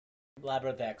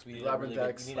Labyrinth X. We need Labyrinth really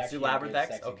X. Good, Let's do Labyrinth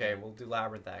X? Okay, we'll do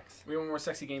Labyrinth X. We want a more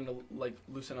sexy game to, like,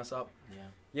 loosen us up. Yeah.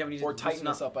 Yeah, we need Or to tighten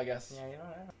us up, I guess. Yeah, you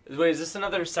know. Wait, is this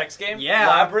another sex game? Yeah.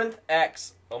 Labyrinth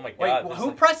X. Oh my god. Wait,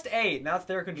 who pressed A? Now it's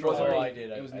their control. It was Oh, me. I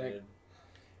did. It was Nick. did.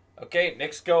 Okay,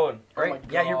 Nick's going. Oh my Right?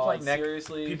 Yeah, you're God, playing Nick.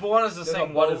 Seriously? People want us to There's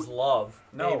sing a "What boat. Is Love."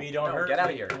 No, Baby, don't hurt get out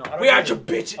of me. here. No, We are you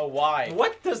bitch. Oh, why?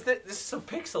 What does this? This is so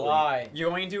pixely. Why? You're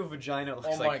going into a vagina. It looks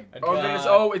Oh like my a Oh, God. goodness.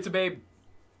 Oh, it's a babe.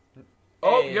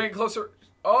 Oh, Hey. you're getting closer.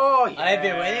 Oh, yes. I've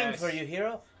been waiting for you,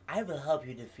 hero. I will help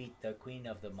you defeat the queen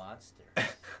of the monsters.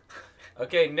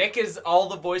 Okay, Nick is all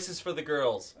the voices for the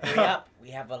girls. Hurry up.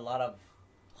 We have a lot of.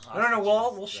 No, we'll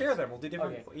hostages. share them. We'll do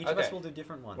different. Okay. Each of us Okay. will do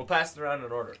different ones. We'll pass it around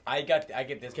in order. I get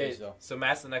this Okay. piece though. So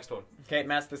Matt's the next one. Okay,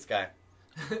 Matt's this guy.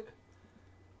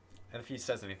 And if he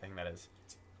says anything, that is.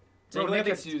 No, Take a Nick look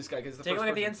gets at to do this guy because the Take a first look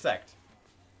at the person. insect.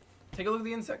 Take a look at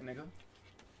the insect, Nico.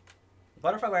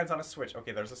 Butterfly lands on a switch.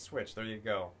 Okay, there's a switch. There you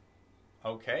go.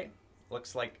 Okay.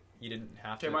 Looks like you didn't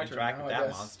have to Okay, my turn interact now, with I that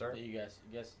guess. monster. You guess.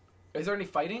 Is there any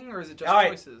fighting or is it just All right.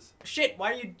 choices? Shit,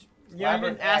 why are you... You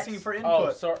Labyrinth haven't asking X. for Oh,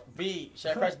 input. sorry. B.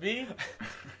 Should I press B?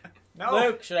 No.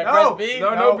 Luke, should I No. press B? No,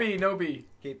 No. no B, no B.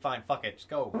 Okay, fine. Fuck it. Just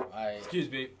go. Excuse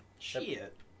me.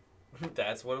 Shit.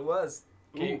 That's what it was.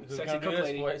 Okay, Ooh, who sexy can do cook this,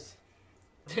 lady. boys?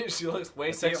 She looks way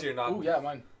Let's see. sexier now. Ooh, yeah,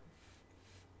 mine.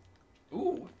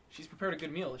 Ooh, she's prepared a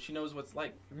good meal. She knows what's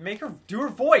like. Make her do her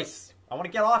voice. I want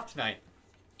to get off tonight.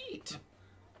 Eat.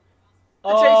 Oh.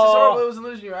 The taste is horrible. It was an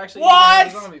illusion. You're actually What?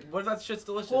 eating a zombie. What if that shit's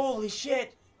delicious? Holy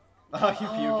shit! Oh, you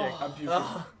puking. I'm puking.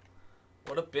 Ugh.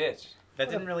 What a bitch. That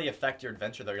didn't really affect your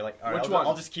adventure, though. You're like, all right, Which I'll, one?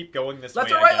 I'll just keep going this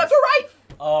Left way. or right? Left or right?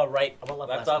 Oh, right. I'm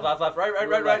Left, left, right,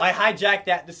 right. I hijacked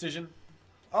that decision.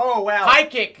 Oh, wow. High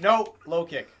kick! No, low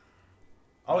kick.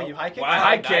 Oh, you high kicked? Wow, I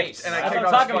high nice. kicked and I That's kicked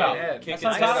what off I'm his talking fucking about. head. Kick That's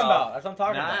what I'm his talking head about. That's what I'm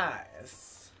talking about.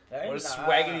 Nice. Very What a nice.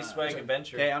 swaggity swag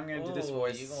adventure. Okay, I'm going to do this Ooh,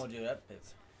 voice. You gonna do that bit.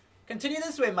 Continue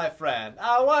this way, my friend.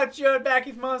 I'll watch your back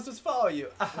if monsters follow you.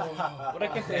 What a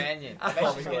companion. Oh, I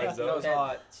bet she's my gonna God. eat That was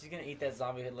hot. She's gonna eat that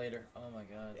zombie head later. Oh my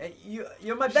god. Hey,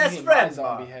 you're my She's best eating my friend.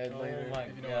 zombie Ma. head Oh later, my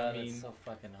if you know god, what I mean. that's so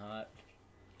fucking hot.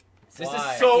 This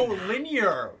Why? is so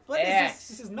linear. What is X. this?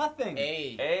 This is nothing.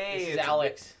 Hey, Hey, this is it's a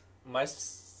Alex. My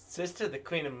sister, the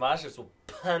Queen of Monsters, will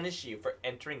punish you for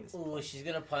entering this. Ooh, she's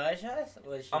gonna punish us?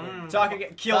 What is she gonna... Talk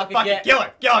again. Kill her. Talk Fucking again. kill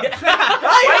her. Kill her.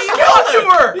 Why you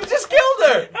killed her? You just killed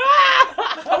her.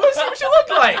 I want to see what she looked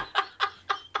like.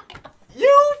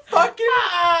 You fucking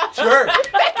jerk.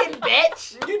 fucking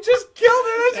bitch! You just killed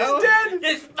her. She's dead.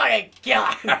 Just fucking kill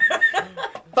her!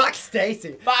 Fuck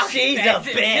Stacy. Fuck She's a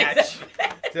Stacy, bitch. she's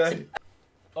a bitch.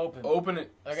 Open. Open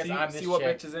it. I guess see I'm this see what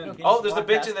chick. bitch is in. Okay. Oh, there's a walk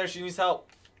bitch past. in there. She needs help.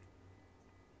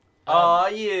 Oh,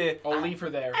 yeah. Oh, leave her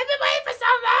there. I've been waiting for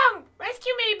so long.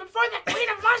 Rescue me before the Queen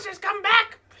of Monsters come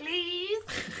back, please.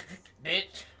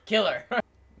 Bitch. Kill her.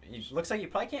 Looks like you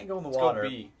probably can't go in the Let's water. go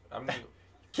B. I'm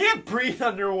Can't breathe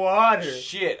underwater.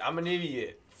 Shit, I'm an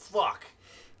idiot. Fuck.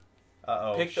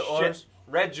 Uh-oh. Pick the Shit. orange.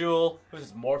 Red jewel. Who's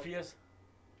this, Morpheus?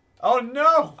 Oh,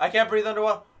 no. I can't breathe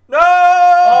underwater. No!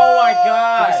 Oh my Did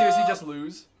I god! seriously just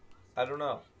lose? I don't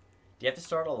know. Do you have to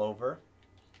start all over?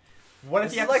 What if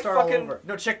This you is have like to start fucking- all over?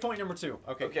 No, checkpoint number 2.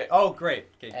 Okay. Okay. Oh, great.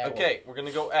 Okay. X. Okay, we're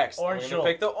gonna go X. Orange we're jewel.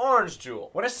 gonna pick the orange jewel.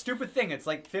 What a stupid thing. It's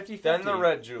like 50-50. Then the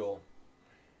red jewel.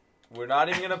 We're not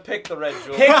even gonna pick the red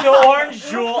jewel. Pick the orange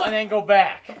jewel and then go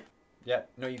back. Yeah.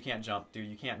 No, you can't jump, dude.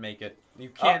 You can't make it. You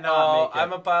Uh-oh, cannot make it.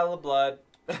 I'm a pile of blood.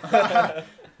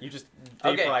 You just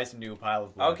Okay. vaporized a new pile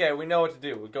of blood. Okay, we know what to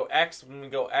do. We go X, then we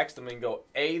go X, then we go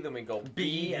A, then we go B,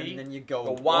 B, and then you go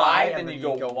go Y, and then you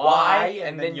go Y,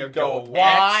 and then you go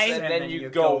Y, X, and then you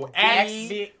go X,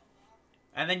 B,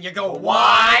 and then you go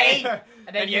Y,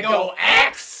 and then you go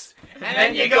X, and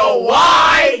then you go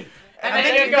Y, and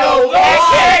then you go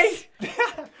X.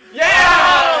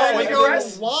 Yeah! You You go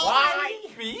press Y,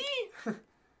 B,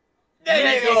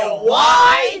 then you go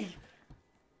Y,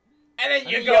 and then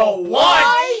you go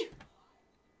Y,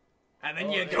 and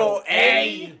then you go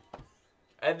A,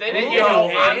 and then and then you you go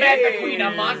go, I met the A. Queen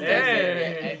of Monsters,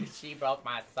 Hey. and she broke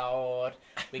my sword.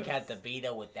 We can't beat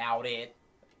her without it.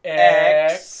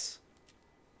 X,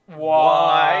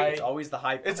 Y. It's always the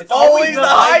high. It's always the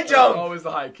high jump. Always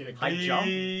the high kick. High jump.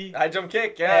 High jump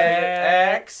kick,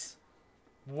 yeah. X,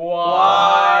 Y.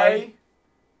 Y.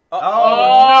 Oh,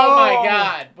 no. my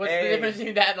god. What's A. the difference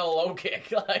between that and a low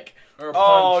kick? Like, Or a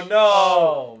Oh punch. no!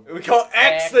 oh. We go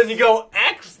X, X. then you go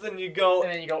X, then you go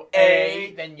And then you go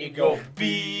A, then you go go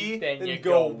B, then you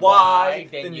go go Y, Y,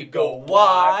 then you go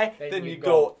Y, then you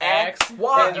go X,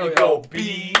 Y, then you go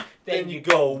B, then you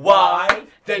go Y,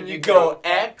 then you go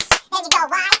X. Then you go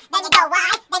Y, then you go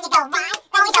Y, then you go Y,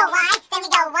 then we go Y, then we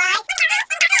go Y.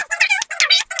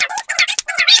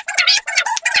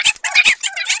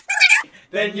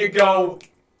 Then you go.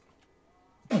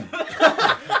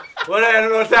 Well, I don't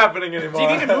know what's happening anymore. So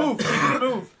you need to move. You need to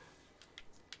move.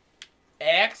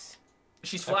 X.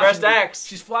 She's I flashing pressed you. X.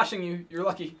 She's flashing you. You're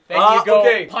lucky. Then you go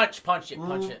okay. punch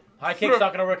it. High kick's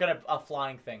not gonna work on a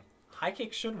flying thing. High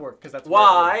kick should work because that's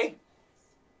Why?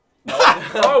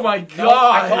 Oh my No,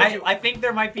 god! I think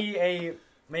there might be a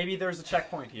maybe there's a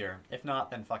checkpoint here. If not,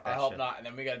 then fuck that I hope shit. not, and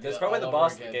then we gotta do That's it probably all the over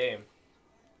boss of the again. game.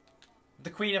 The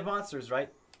Queen of Monsters, right?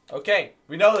 Okay,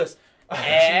 we know this.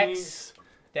 X.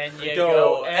 Then you Go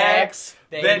go X.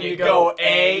 Then you go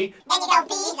A. Then you go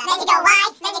B, then you go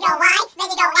Y, then you go Y, then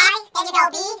you go I, then you go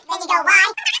B, then you go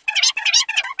Y.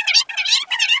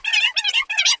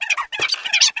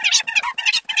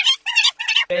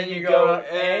 Then you go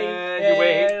A, you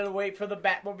wait. and wait for the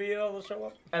Batmobile to show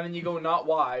up. And then you go not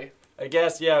Y. I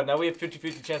guess, yeah, now we have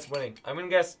 50-50 chance of winning. I'm gonna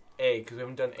guess A, because we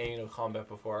haven't done A in a combat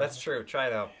before. That's true. Try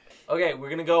it out. Okay, we're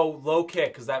gonna go low kick,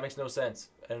 because that makes no sense.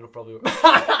 And it'll probably work.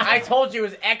 I told you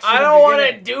it was X. I don't want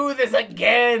to do this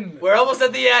again. We're almost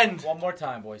at the end. One more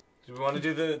time, boys. Do we want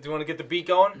to do you want to get the beat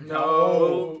going?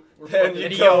 No. Then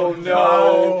you go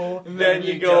no. Then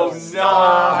you go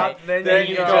not. Then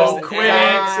you go quit.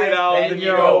 Sit out. Then Then you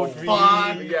you go go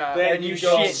fuck. feed. Yeah. Then you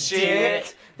go shit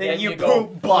shit. Then you go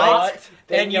poop butt.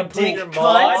 Then you poop dick mom.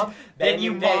 cunt. Then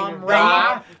you mom dig rape.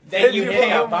 rape. Then you Then you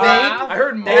pimp rape. rape. I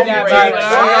heard mom Then you rape. bang, I'm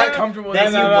bang. not comfortable with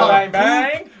Then this. you bang,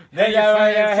 bang. Then you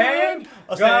bang,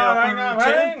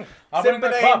 bang.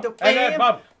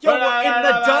 Yo, we're in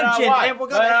the dungeon and we're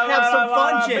gonna have some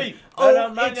fun, Jin.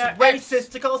 Oh, it's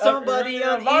racist to call somebody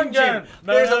an Indian.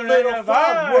 There's a little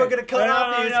fun. We're gonna cut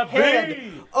off his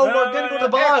head. Oh, we're gonna go to the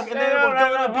bog and then we're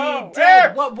gonna be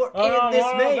dead. What? We're in this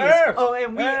maze. Oh,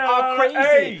 and we are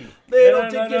crazy. Little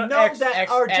did you know that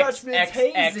our judgment's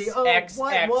hazy. Oh,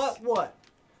 what?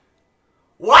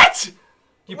 What?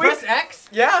 You pressed X?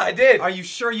 Yeah, I did. Are you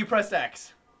sure you pressed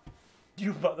X?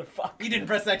 You motherfucker. You didn't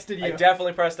press X, did you? I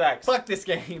definitely pressed X. Fuck this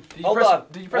game. Did you Hold press, on.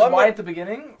 Did you press One Y more- at the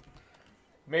beginning?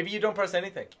 Maybe you don't press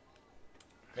anything.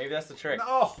 Maybe that's the trick.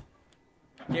 No.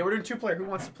 Okay, we're doing 2-player. Who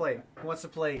wants to play? Who wants to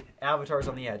play Avatars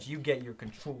on the Edge? You get your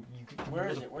control. Where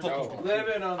is it? Where's Oh. it?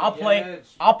 Living on I'll play.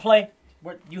 I'll play.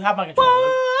 You have my controller.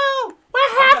 Whoa!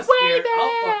 We're halfway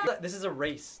there. This is a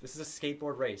race. This is a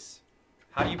skateboard race.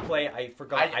 How do you play? I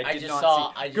forgot. I did just not saw-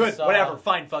 see. I just Good. saw- Whatever.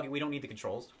 Fine. Fuck it. We don't need the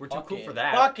controls. We're too Fuck cool it. for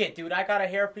that. Fuck it, dude. I got a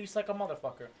hairpiece like a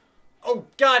motherfucker. Oh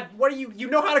God! What are you? You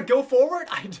know how to go forward?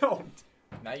 I don't.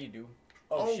 Now you do.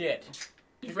 Oh, Oh. shit.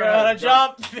 You Figure out how to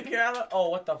jump. Figure out how to... Oh,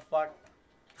 what the fuck?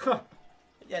 Huh.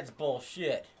 That's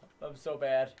bullshit. I'm so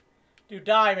bad. Dude,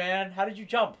 die, man. How did you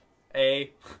jump? A.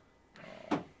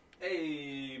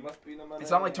 Hey, must be no money.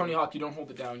 It's not like Tony Hawk. You don't hold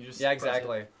it down. You just Yeah. press it.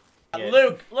 Exactly. Yeah.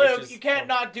 Luke, Which is- you can't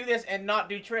not do this and not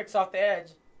do tricks off the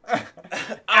edge.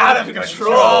 Out of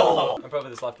control. I'm probably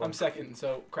this left one. I'm second,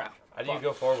 so crap. How do you Fuck.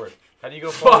 go forward? How do you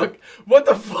go forward? Fuck. What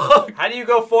the fuck? How do you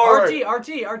go forward?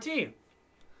 RT.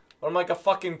 I'm like a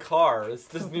fucking car. This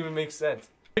doesn't even make sense.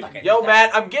 Fucking Yo, stop.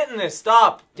 Matt, I'm getting this.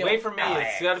 Stop. Yo, Wait for me. Alex.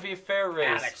 It's gotta be a fair race.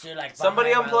 Alex, you're like Somebody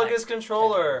behind my unplug legs. his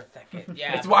controller. Second.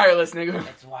 Yeah. It's wireless, nigga.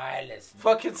 It's wireless.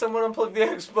 Fucking someone unplug the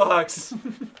Xbox.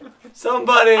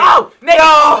 Somebody. Oh! Nick!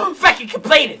 No! Fucking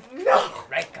completed! No!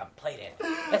 Right, completed.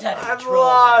 That's out of I'm control,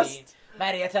 lost.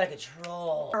 Maddie, that's out of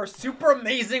control. Our Super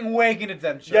Amazing Wagon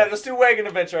Adventure. Yeah, just do Wagon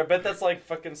Adventure. I bet that's like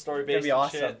fucking story It's gonna based. be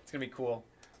awesome. Shit. It's gonna be cool.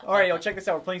 All right, yo, check this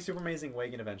out. We're playing Super Amazing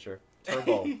Wagon Adventure Turbo.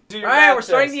 Do All your right, math we're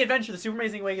starting test. the adventure, the Super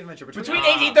Amazing Wagon Adventure. Between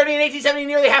 1830 and 1870,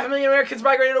 nearly 500,000 Americans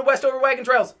migrated west over wagon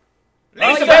trails.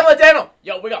 Oh, East of yeah. Pamela Daniel.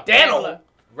 Yo, we got Daniel.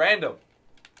 Random.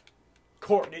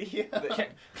 Courtney.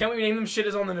 Can we name them shit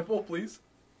is on the nipple, please?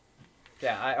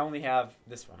 Yeah, I only have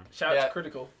this one. Shout out Yeah. to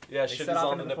Critical. Yeah, They shit set is off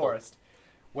on into the the nipple. forest.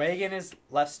 Wagon is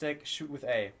left stick, shoot with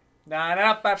A. Shoot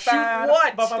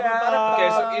what? Okay,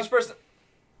 so each person.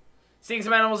 Seeing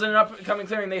some animals in an up-and-coming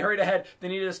clearing, they hurried ahead. They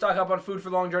needed to stock up on food for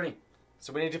the long journey.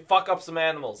 So we need to fuck up some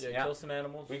animals. Yeah. Kill some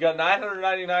animals. We got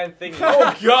 999 things.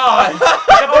 Oh God!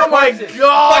 Oh my God!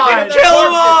 Fucking Kill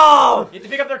them all! You have to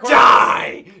pick up their corpses.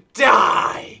 Die!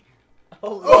 Die!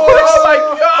 Oh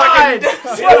my God!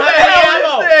 What the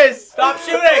hell is this? Stop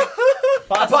shooting!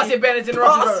 Posse of bandits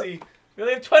interrupted. Posse. We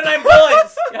only have 29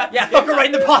 bullets! Yeah, fuck her right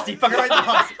in the posse. Fuck her right in the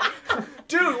posse.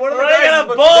 Dude, one of We're the running guys out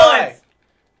is of about to die. bullets!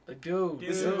 Dude.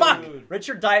 This is Dude. fuck.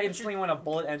 Richard died instantly when a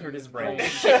bullet entered his brain.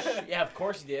 Yeah, of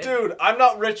course you did. Dude, I'm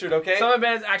not Richard, okay? Some of the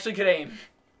bandits actually could aim.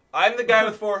 I'm the guy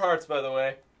with 4 hearts, by the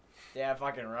way. Yeah,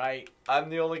 fucking right. I'm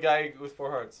the only guy with 4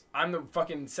 hearts. I'm the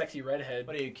fucking sexy redhead.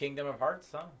 What are you, Kingdom of Hearts,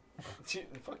 huh?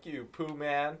 Fuck you, poo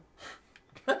man.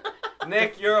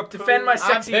 Nick, you're a poo. Defend my I'm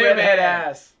sexy poo redhead man.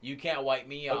 ass. You can't wipe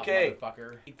me out, Okay.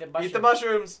 motherfucker. Eat the Eat the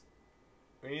mushrooms.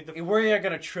 We need the. We're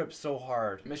gonna trip so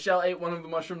hard. Michelle ate one of the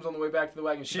mushrooms on the way back to the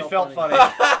wagon. She felt funny.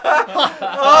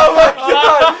 Oh my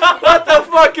god! What the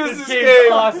fuck is this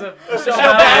game? Awesome. Michelle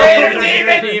There's There's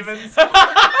an an evens.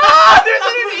 Ah, there's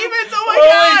an evens! Oh my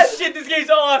Holy god! shit! This game's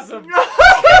awesome.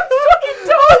 Fucking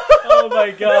dope! Oh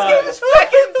my god. This game is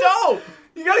fucking dope!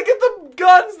 You gotta get the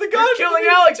guns. The guns. You're killing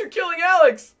Alex! You're killing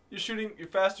Alex! You're shooting. You're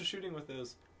faster shooting with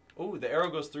those. Ooh, the arrow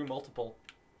goes through multiple.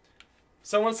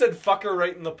 Someone said "fucker"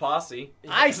 right in the posse.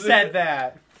 I said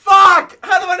that. Fuck!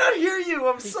 How do I not hear you?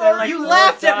 I'm sorry. Like you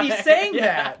laughed at me saying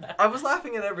that. I was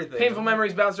laughing at everything. Painful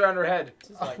memories bounced around her head.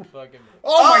 This is like fucking.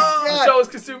 Oh my god! Michelle was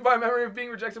consumed by a memory of being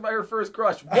rejected by her first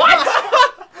crush. What?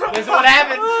 This is what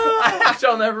happened.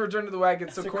 Michelle never returned to the wagon,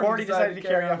 so Corny decided to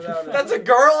carry on without her. That's a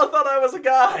girl. I thought I was a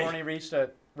guy. Corny reached a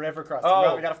river crossing.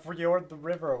 Oh. We gotta fjord the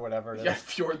river or whatever. Yeah,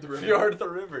 fjord the river. Fjord the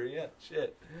river. Yeah.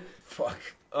 Shit. Fuck.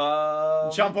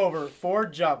 Jump over.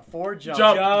 Forward jump. Forward jump.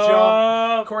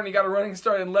 Jump. Courtney got a running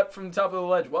start and leapt from the top of the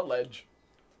ledge. What ledge?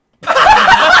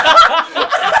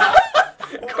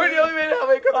 Courtney only made it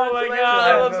halfway across Oh the my ledge.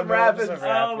 god. I love some rapids.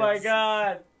 Oh my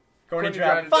god. Courtney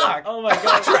drowned. drowned. Fuck. Oh my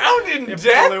god. Drowned in It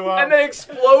death. blew up. And they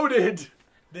exploded.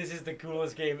 This is the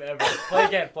coolest game ever. Play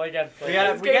again. Play again. Play We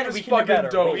gotta- again. we gotta- we can do better.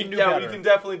 dope. We can do Yeah, better. we can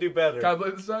definitely do better. Can I play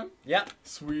this time? Yeah.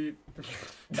 Sweet.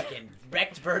 Fucking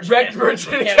wrecked virgin. Wrecked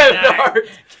virgin Kevin Kevin Hart.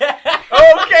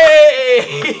 Hart.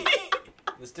 Okay.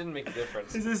 This didn't make a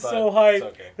difference. This is but so hype. It's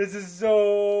okay. This is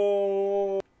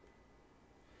so.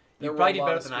 There You were probably a did lot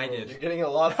better of than I squirrels. did. You're getting a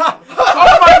lot.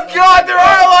 Oh my god, there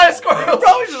are a lot of squirrels.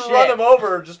 Probably just Shit. run them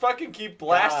over. Just fucking keep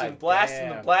blasting, God blasting,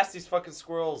 damn. blast these fucking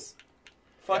squirrels.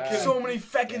 Fucking. So many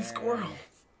feckin' squirrels.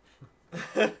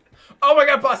 Oh my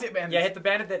god, posse hit bandits. Yeah, hit the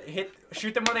bandit that hit.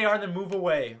 Shoot them where they are and then move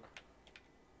away.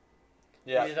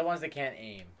 Yeah. These are the ones that can't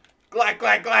aim. Glack,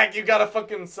 glack, glack. You got a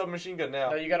fucking submachine gun now.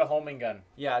 No, you got a homing gun.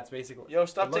 Yeah, it's basically. Yo,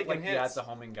 stop it looked taking like, Yeah, hits. it's a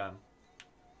homing gun.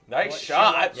 Nice What?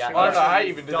 shot. Yeah, I don't know how you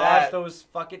even did dodge that. those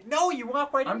fucking. No, you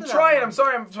walk right I'm into trying. that. I'm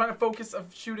sorry. I'm trying to focus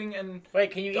of shooting and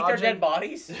Wait, can you eat their Dodging. dead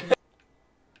bodies?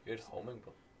 Good homing.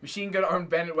 machine gun armed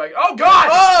bandit wagon. Oh god!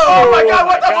 Oh! Oh my god!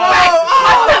 What the Oh!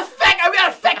 fuck? What the fuck? I'm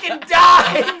gonna fucking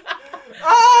die!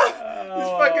 Ah! These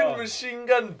Oh. fucking machine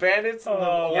gun bandits. In the Yeah,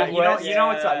 Old you know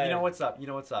West. what's up. You know what's up. You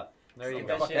know what's up. There you Some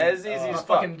go. of that shit. As easy Oh. as It's fuck.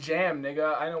 fucking jam,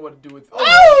 nigga. I know what to do with.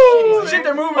 Oh! Shit,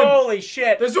 they're moving. Holy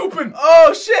shit! They're zooping.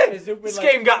 Oh shit! Is it This like-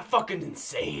 game got fucking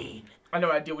insane. I know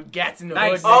how to deal with gats in the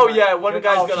Nice. hood. Oh yeah, one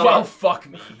guy's Oh, gonna. well, fuck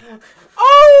me.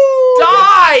 Oh!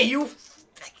 Die, you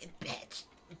fucking bitch.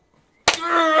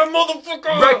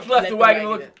 Motherfucker! Rex left the wagon to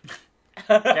look.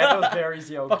 Get those berries,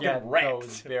 yo. Fucking Get wrecked.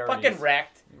 those berries. Fucking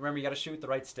wrecked. Remember, you gotta shoot with the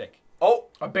right stick. Oh,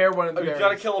 A bear wanted the you berries.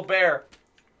 gotta kill a bear.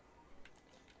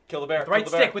 Kill the bear. With the right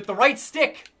kill the bear. stick. With the right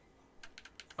stick.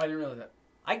 I didn't realize that.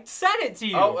 I said it to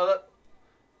you. Oh,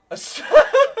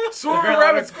 Sword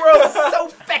rabbit squirrel is so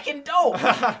fucking dope.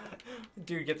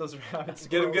 Dude, get those rabbits.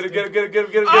 Get him, get him, get him, get him, get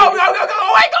him, get him. Oh, go, go,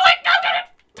 go, wait, go, wait, go,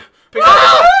 go, Pick go.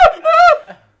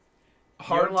 up.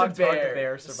 Hard to Hard to bear.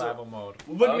 bear survival mode.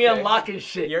 Look at me Okay. unlocking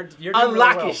shit. You're doing really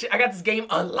Unlocking well. shit. I got this game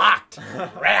unlocked.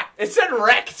 It said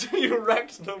wrecked. You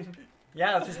wrecked them.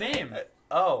 Yeah, that's his name.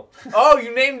 Oh. Oh,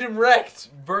 you named him wrecked.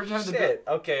 Virgin has the Shit.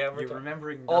 Okay, I'm You're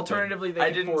remembering. nothing. Alternatively, they I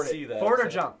can didn't ford see it. that. Forward or so-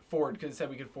 jump? Ford, because it said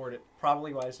we could ford it.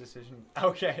 Probably wise decision.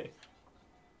 Okay.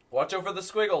 Watch over the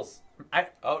squiggles. I-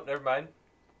 Oh, never mind.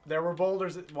 There were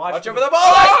boulders. Watch them. over the ball.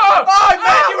 Oh,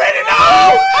 man, you ready?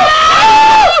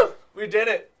 No! We did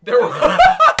it. There were.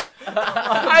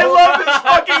 I love this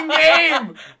fucking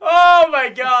game. Oh my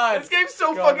god! This game's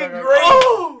so Go, fucking go, go, go. great.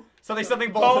 Oh!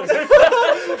 Something boulders.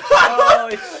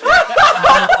 Holy shit!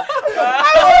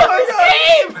 I love this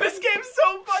game. This game's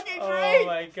so fucking Oh great.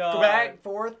 my god. Go back,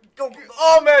 forth. Go.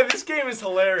 Oh, man, this game is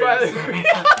hilarious.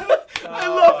 I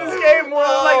love this game more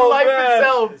than like Oh, life man.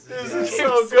 itself. This This is game's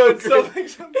so so good. good.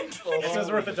 This is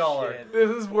worth $1. This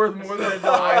is worth more than a Oh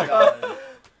my dime. god.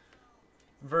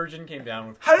 Virgin came down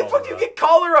with. How the fuck do you get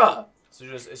cholera? So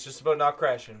it's just about not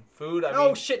crashing. Food, I Oh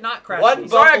mean, shit! Not crashing. One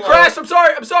Sorry, I Buffalo. crashed. I'm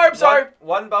sorry. I'm sorry. I'm sorry.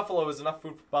 One buffalo is enough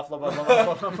food. Buffalo,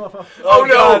 buffalo. Oh,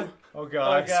 no. God. Oh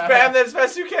god. Oh, God. Spam that as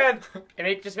fast as you can.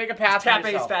 And just make a path tap for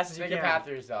it as yourself. fast as you make a can. path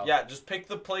for yourself. Yeah, just pick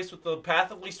the place with the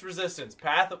path of least resistance.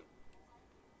 Path of...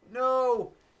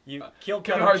 No. You killed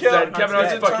Kevin Kevin Hart's Kill- dead. Kevin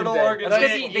Hart's dead. fucking Internal dead. organs. And then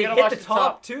Because you they gotta hit watch the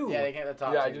top, too. Yeah, they get the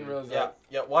top. Yeah, I too. didn't realize Yeah, that.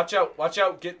 yeah. Watch out. Watch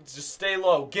out. Just stay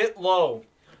low. Get low.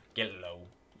 Get low.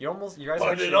 You guys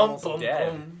are actually almost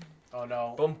dead. Oh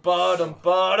no. Bum ba dum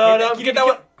ba da dum. Get that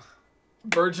one.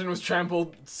 Virgin was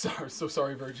trampled. Sorry, so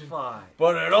sorry, Virgin. Fine.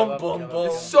 Ba da dum Kill bum him. bum.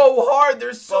 It's so hard.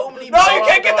 There's so many. No, you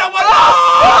can't get that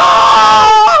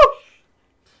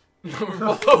one.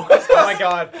 Oh my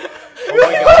god. Oh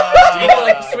my god. You need to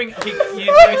like swing. Okay,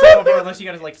 you can't take over unless you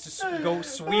gotta like just go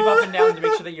sweep up and down to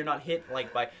make sure that you're not hit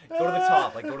like by. Go to the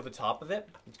top. Like go to the top of it.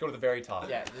 Let's go to the very top.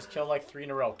 Yeah, just kill like 3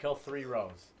 in a row. Kill 3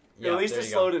 rows. At least it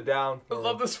slowed it down. I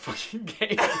love this fucking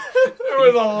game. There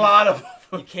was a lot of.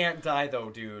 You can't die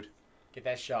though, dude. Get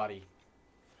that shoddy.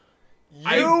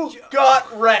 You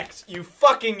got wrecked. You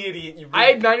fucking idiot. You I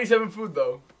had 97 food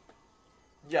though.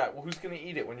 Yeah, well, who's gonna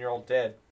eat it when you're all dead?